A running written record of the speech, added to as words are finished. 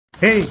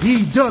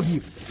AEW,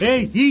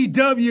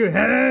 AEW,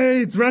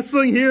 hey, it's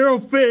Wrestling Hero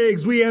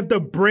Figs. We have the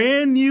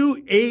brand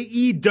new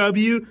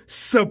AEW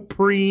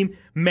Supreme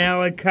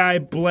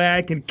Malakai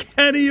Black and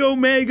Kenny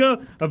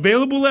Omega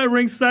available at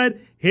ringside.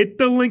 Hit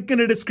the link in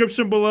the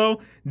description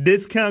below.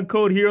 Discount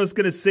code HERO is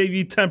going to save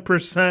you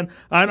 10%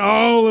 on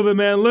all of it,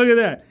 man. Look at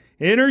that.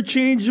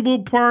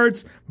 Interchangeable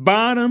parts,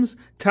 bottoms,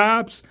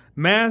 tops,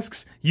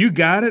 masks, you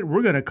got it.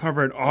 We're going to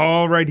cover it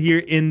all right here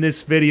in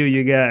this video,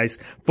 you guys.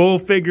 Full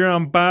figure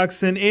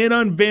unboxing and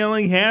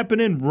unveiling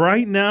happening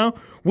right now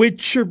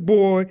with your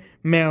boy,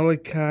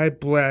 Malakai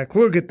Black.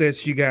 Look at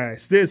this, you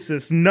guys. This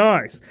is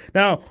nice.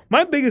 Now,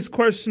 my biggest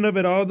question of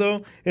it all,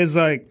 though, is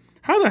like,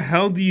 how the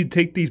hell do you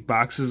take these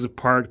boxes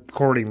apart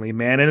accordingly,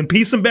 man, and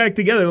piece them back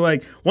together?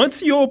 Like,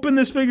 once you open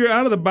this figure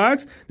out of the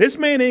box, this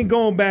man ain't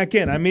going back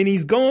in. I mean,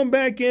 he's going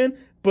back in,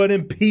 but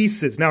in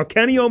pieces. Now,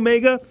 Kenny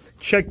Omega,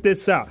 check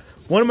this out.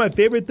 One of my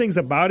favorite things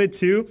about it,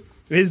 too,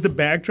 is the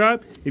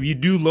backdrop. If you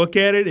do look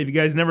at it, if you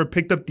guys never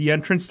picked up the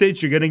entrance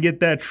stage, you're going to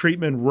get that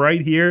treatment right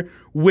here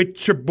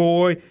with your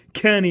boy,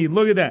 Kenny.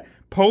 Look at that.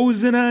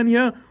 Posing on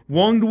ya,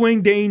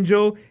 one-winged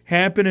angel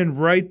happening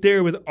right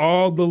there with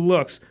all the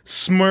looks.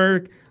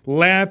 Smirk,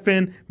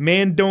 laughing,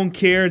 man don't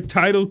care,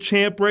 title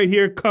champ right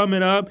here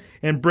coming up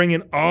and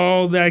bringing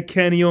all that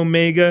Kenny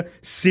Omega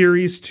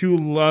series to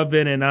love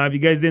in. And now, if you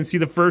guys didn't see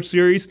the first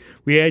series,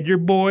 we had your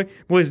boy,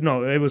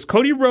 it was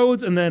Cody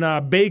Rhodes and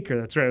then Baker.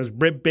 That's right, it was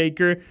Britt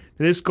Baker.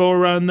 This go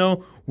around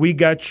though, we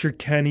got your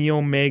Kenny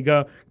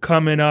Omega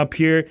coming up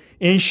here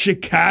in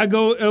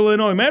Chicago,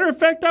 Illinois. Matter of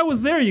fact, I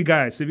was there, you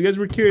guys. So if you guys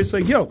were curious,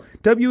 like, yo,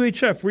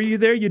 WHF, were you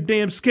there? You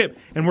damn skip.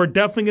 And we're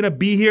definitely going to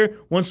be here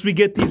once we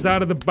get these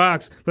out of the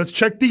box. Let's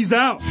check these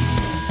out.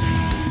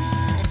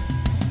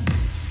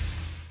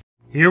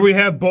 Here we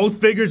have both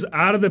figures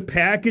out of the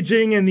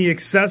packaging and the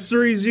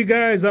accessories, you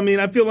guys. I mean,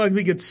 I feel like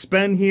we could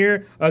spend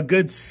here a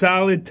good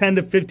solid 10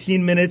 to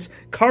 15 minutes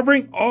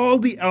covering all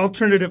the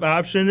alternative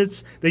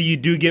options that you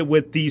do get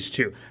with these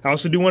two. I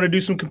also do want to do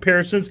some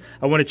comparisons.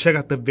 I want to check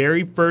out the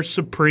very first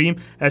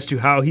Supreme as to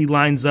how he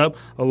lines up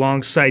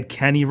alongside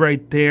Kenny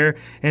right there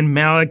and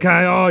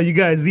Malakai. Oh, you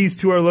guys, these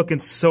two are looking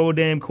so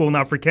damn cool.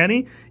 Now, for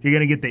Kenny, you're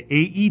going to get the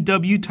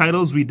AEW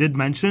titles we did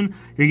mention.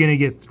 You're going to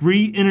get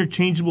 3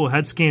 interchangeable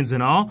head scans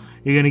in all.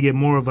 You're going to get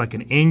more of like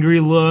an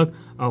angry look,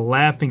 a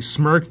laughing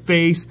smirk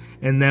face,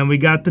 and then we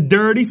got the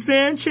Dirty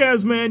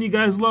Sanchez, man. You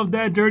guys love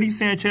that Dirty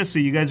Sanchez, so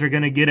you guys are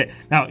going to get it.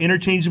 Now,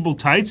 interchangeable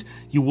tights,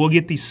 you will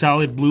get these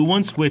solid blue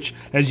ones, which,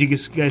 as you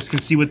guys can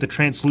see with the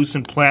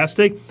translucent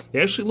plastic,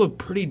 they actually look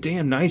pretty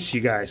damn nice,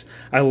 you guys.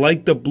 I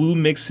like the blue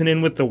mixing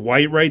in with the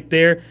white right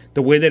there,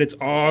 the way that it's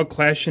all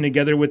clashing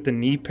together with the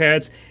knee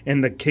pads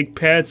and the kick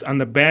pads on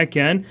the back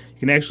end.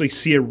 You can actually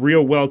see it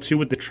real well, too,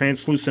 with the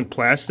translucent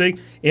plastic.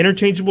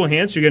 Interchangeable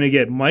hands, you're going to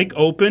get mic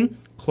open,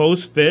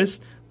 closed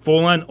fist,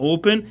 full-on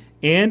open,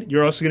 and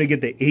you're also going to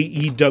get the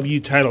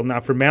AEW title. Now,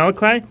 for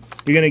Malakai,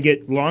 you're going to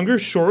get longer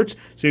shorts.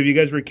 So if you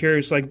guys were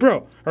curious, like,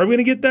 bro, are we going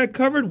to get that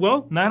covered?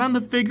 Well, not on the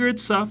figure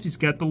itself. He's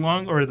got the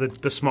long, or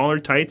the smaller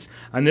tights.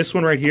 On this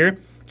one right here,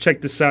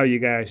 check this out, you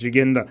guys. You're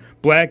getting the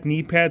black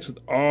knee pads with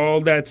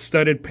all that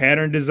studded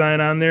pattern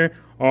design on there,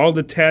 all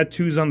the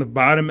tattoos on the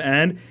bottom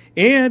end,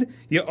 and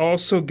you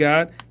also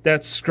got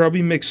that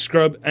Scrubby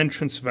McScrub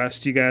entrance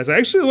vest, you guys. I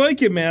actually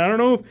like it, man. I don't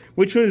know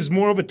which one is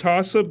more of a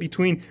toss-up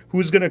between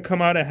who's going to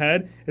come out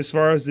ahead as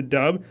far as the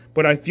dub,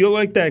 but I feel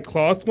like that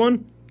cloth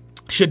one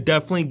should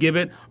definitely give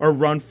it a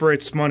run for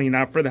its money.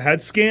 Now, for the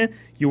head scan,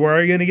 you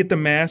are going to get the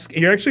mask.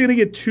 You're actually going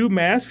to get 2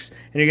 masks,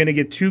 and you're going to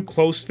get 2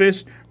 closed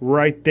fists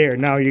right there.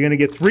 Now, you're going to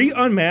get 3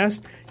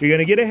 unmasked. You're going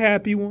to get a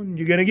happy one.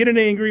 You're going to get an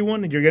angry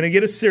one. And you're going to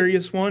get a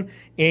serious one.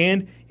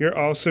 And you're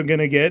also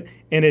going to get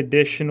an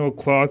additional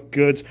cloth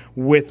goods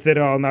with it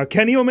all. Now,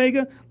 Kenny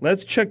Omega,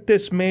 let's check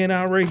this man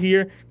out right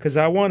here, because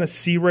I want to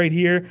see right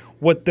here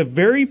what the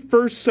very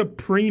first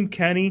Supreme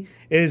Kenny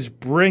is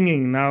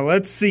bringing. Now,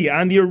 let's see.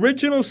 On the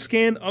original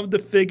scan of the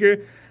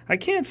figure, I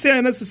can't say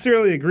I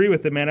necessarily agree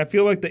with it, man. I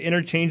feel like the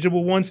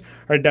interchangeable ones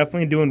are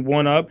definitely doing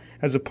one up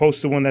as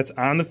opposed to one that's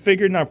on the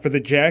figure. Now, for the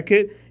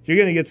jacket, you're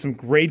going to get some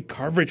great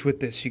coverage with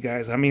this, you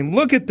guys. I mean,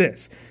 look at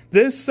this.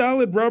 This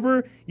solid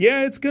rubber,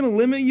 yeah, it's going to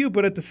limit you,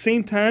 but at the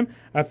same time,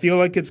 I feel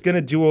like it's going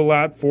to do a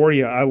lot for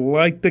you. I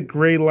like the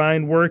gray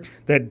line work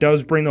that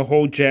does bring the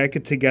whole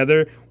jacket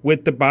together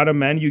with the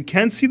bottom end. You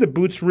can see the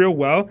boots real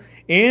well,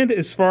 and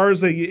as far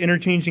as the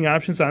interchanging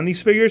options on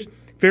these figures,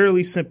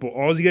 fairly simple.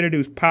 All you got to do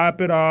is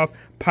pop it off,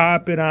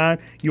 pop it on.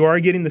 You are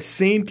getting the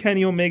same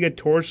Kenny Omega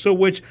torso,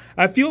 which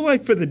I feel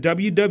like for the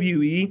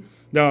WWE,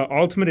 the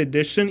Ultimate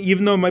Edition,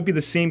 even though it might be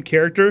the same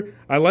character,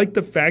 I like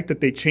the fact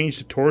that they changed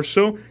the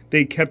torso.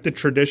 They kept it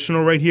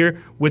traditional right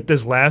here with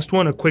this last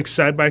one. A quick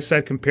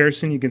side-by-side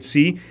comparison, you can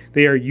see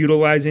they are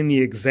utilizing the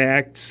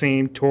exact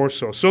same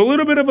torso. So a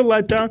little bit of a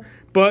letdown,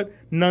 but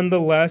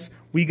nonetheless,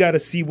 we got to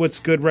see what's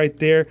good right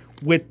there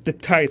with the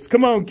tights.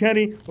 Come on,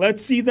 Kenny.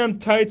 Let's see them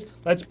tights.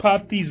 Let's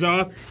pop these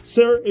off.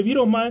 Sir, if you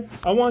don't mind,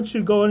 I want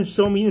you to go ahead and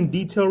show me in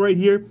detail right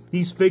here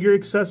these figure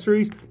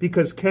accessories,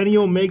 because Kenny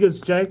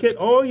Omega's jacket,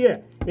 oh yeah,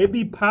 it'd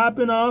be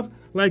popping off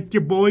like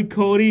your boy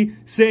Cody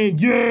saying,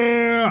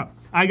 yeah,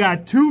 I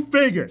got 2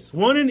 figures,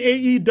 one in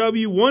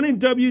AEW, one in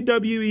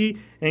WWE,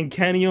 and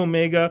Kenny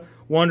Omega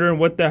wondering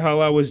what the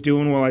hell I was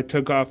doing while I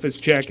took off his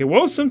jacket.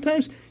 Well,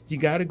 sometimes you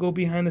got to go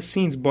behind the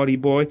scenes, buddy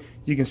boy.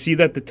 You can see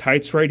that the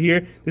tights right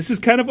here, this is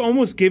kind of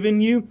almost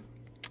giving you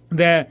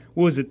that,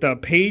 what was it, the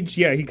Page?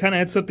 Yeah, he kind of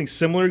had something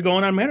similar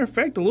going on. Matter of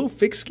fact, a little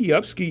fix-ski,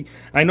 upski.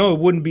 I know it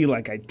wouldn't be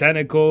like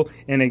identical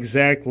and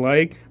exact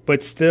like,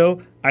 but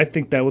still, I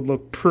think that would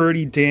look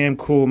pretty damn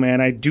cool,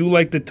 man. I do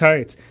like the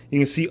tights. You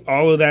can see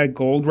all of that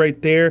gold right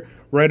there,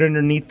 right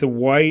underneath the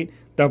white,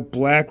 the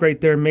black right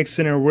there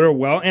mixing in real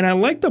well. And I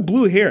like the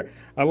blue hair.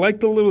 I like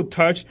the little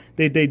touch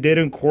that they did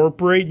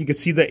incorporate. You can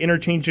see the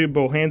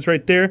interchangeable hands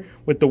right there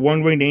with the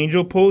one-winged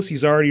angel pose.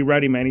 He's already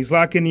ready, man. He's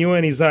locking you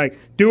in. He's like,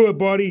 do it,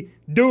 buddy.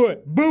 Do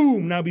it.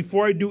 Boom. Now,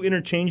 before I do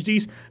interchange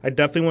these, I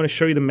definitely want to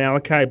show you the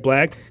Malakai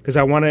Black because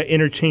I want to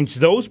interchange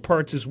those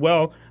parts as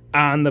well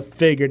on the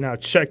figure. Now,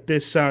 check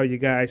this out, you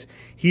guys.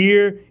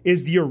 Here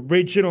is the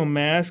original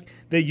mask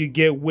that you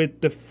get with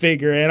the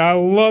figure, and I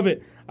love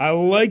it. I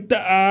like the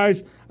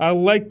eyes. I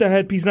like the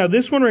headpiece. Now,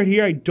 this one right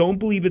here, I don't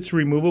believe it's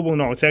removable.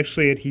 No, it's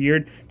actually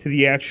adhered to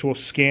the actual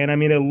scan. I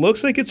mean, it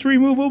looks like it's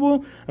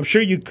removable. I'm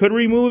sure you could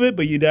remove it,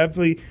 but you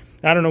definitely,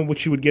 I don't know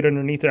what you would get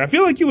underneath there. I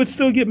feel like you would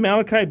still get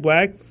Malakai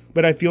Black,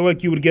 but I feel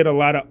like you would get a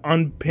lot of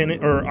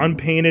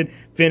unpainted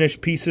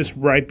finished pieces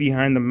right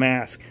behind the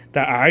mask.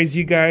 The eyes,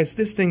 you guys,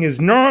 this thing is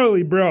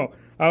gnarly, bro.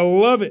 I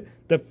love it.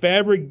 The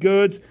fabric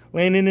goods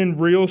landing in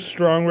real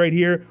strong right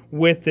here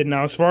with it.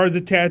 Now, as far as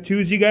the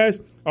tattoos, you guys,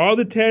 all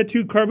the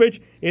tattoo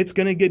coverage, it's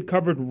going to get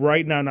covered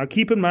right now. Now,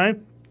 keep in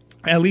mind,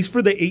 at least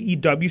for the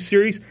AEW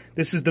series,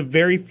 this is the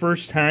very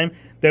first time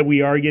that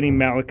we are getting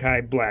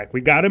Malakai Black.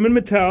 We got him in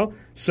Mattel,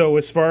 so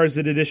as far as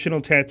the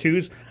additional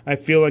tattoos, I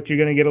feel like you're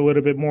going to get a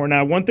little bit more.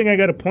 Now, one thing I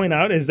got to point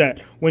out is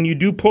that when you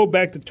do pull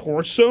back the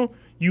torso,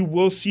 you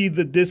will see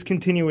the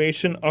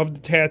discontinuation of the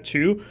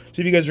tattoo.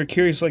 So if you guys are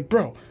curious, like,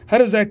 bro, how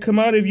does that come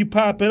out if you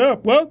pop it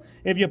up? Well,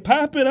 if you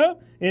pop it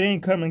up, it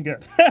ain't coming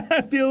good.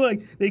 I feel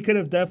like they could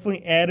have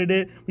definitely added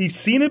it. We've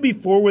seen it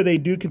before where they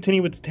do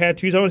continue with the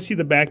tattoos. I want to see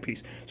the back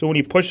piece. So when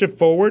you push it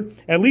forward,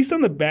 at least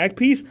on the back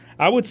piece,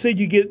 I would say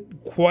you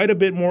get quite a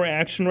bit more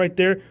action right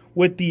there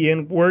with the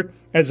end work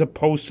as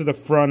opposed to the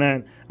front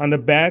end. On the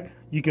back,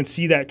 you can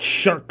see that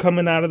shark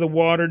coming out of the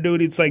water,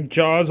 dude. It's like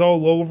Jaws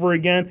all over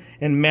again.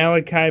 And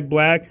Malakai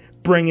Black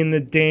bringing the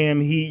damn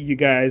heat, you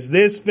guys.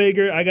 This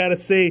figure, I gotta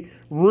say,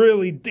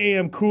 really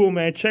damn cool,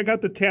 man. Check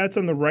out the tats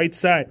on the right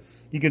side.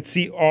 You can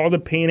see all the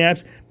paint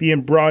apps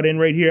being brought in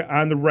right here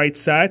on the right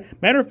side.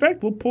 Matter of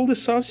fact, we'll pull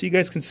this off so you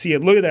guys can see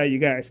it. Look at that, you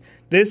guys.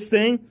 This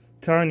thing,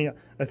 telling you,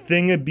 a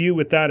thing of beauty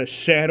without a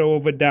shadow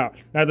of a doubt.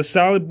 Now, the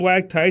solid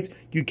black tights,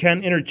 you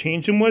can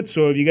interchange them with,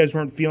 so if you guys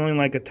weren't feeling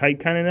like a tight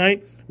kind of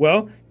night,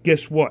 well,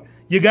 guess what?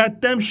 You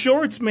got them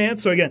shorts, man.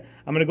 So again,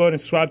 I'm going to go ahead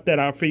and swap that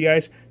out for you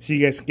guys so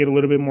you guys can get a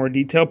little bit more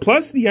detail.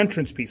 Plus the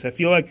entrance piece. I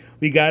feel like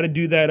we got to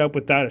do that up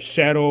without a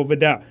shadow of a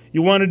doubt.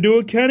 You want to do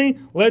it, Kenny?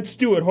 Let's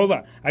do it. Hold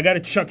on. I got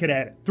to chuck it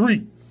at it.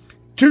 3,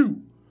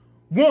 2,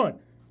 1.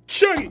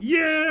 Chuck it.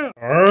 Yeah.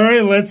 All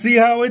right. Let's see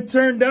how it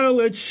turned out.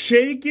 Let's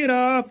shake it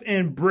off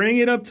and bring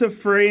it up to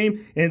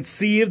frame and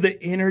see if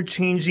the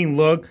interchanging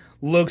look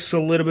looks a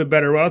little bit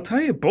better. Well, I'll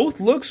tell you, both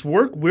looks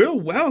work real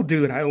well,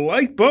 dude. I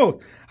like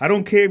both. I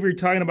don't care if you're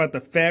talking about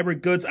the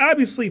fabric goods.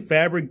 Obviously,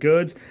 fabric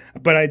goods,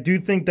 but I do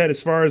think that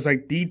as far as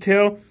like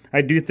detail,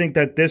 I do think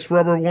that this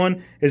rubber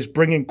one is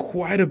bringing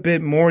quite a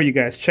bit more, you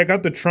guys. Check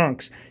out the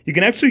trunks. You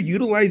can actually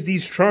utilize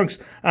these trunks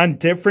on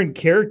different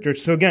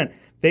characters. So again,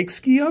 fake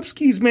ski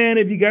upskis, man.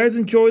 If you guys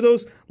enjoy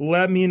those,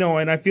 let me know.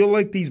 And I feel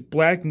like these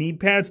black knee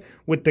pads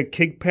with the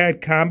kick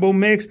pad combo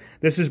mix,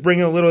 this is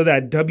bringing a little of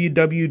that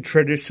WW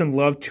tradition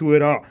love to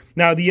it all.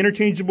 Now, the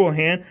interchangeable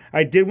hand,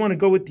 I did want to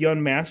go with the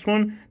unmasked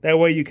one. That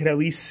way you could at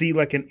least see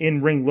like an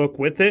in-ring look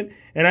with it.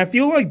 And I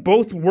feel like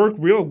both work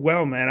real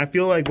well, man. I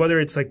feel like whether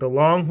it's like the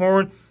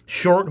Longhorn,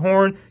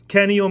 Shorthorn,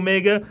 Kenny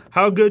Omega,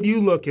 how good you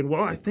looking?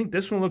 Well, I think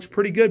this one looks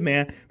pretty good,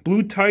 man.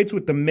 Blue tights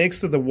with the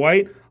mix of the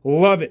white.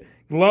 Love it.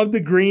 Love the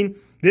green.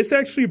 This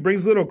actually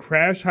brings a little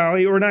Crash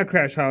Holly, or not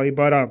Crash Holly,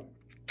 but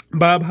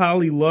Bob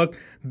Holly look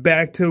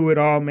back to it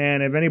all,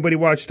 man. If anybody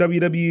watched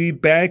WWE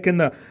back in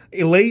the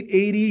late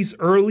 80s,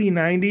 early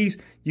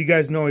 90s, you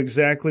guys know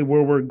exactly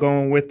where we're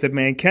going with it,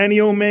 man. Kenny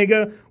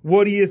Omega,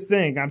 what do you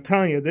think? I'm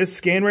telling you, this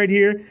scan right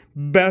here,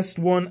 best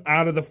one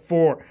out of the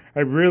 4. I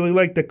really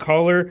like the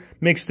color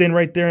mixed in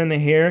right there in the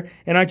hair.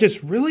 And I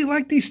just really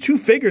like these two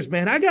figures,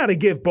 man. I got to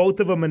give both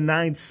of them a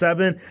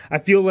 9.7. I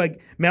feel like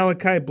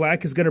Malakai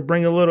Black is going to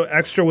bring a little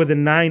extra with a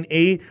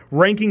 9.8.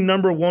 Ranking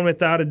number 1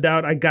 without a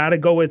doubt. I got to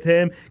go with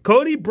him.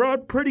 Cody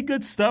brought pretty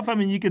good stuff. I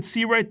mean, you can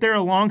see right there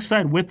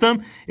alongside with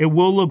them. It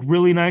will look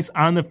really nice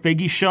on the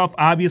figgy shelf.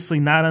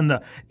 Obviously not on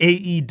the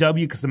AEW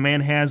because the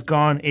man has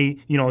gone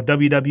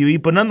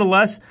WWE. But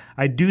nonetheless,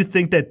 I do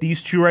think that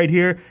these two right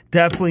here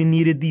definitely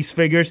needed these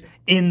figures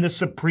in the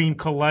Supreme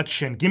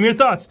Collection. Give me your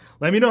thoughts.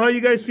 Let me know how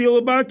you guys feel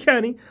about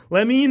Kenny.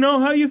 Let me know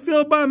how you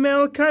feel about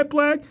Malakai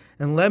Black.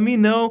 And let me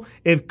know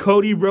if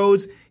Cody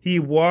Rhodes he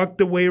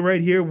walked away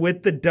right here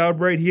with the dub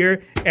right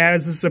here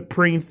as a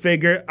Supreme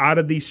figure out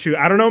of these two.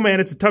 I don't know, man.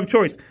 It's a tough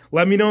choice.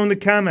 Let me know in the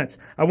comments.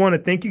 I want to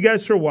thank you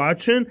guys for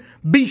watching.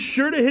 Be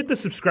sure to hit the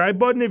subscribe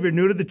button if you're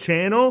new to the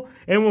channel,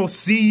 and we'll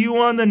see you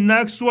on the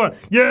next one.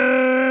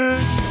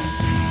 Yeah!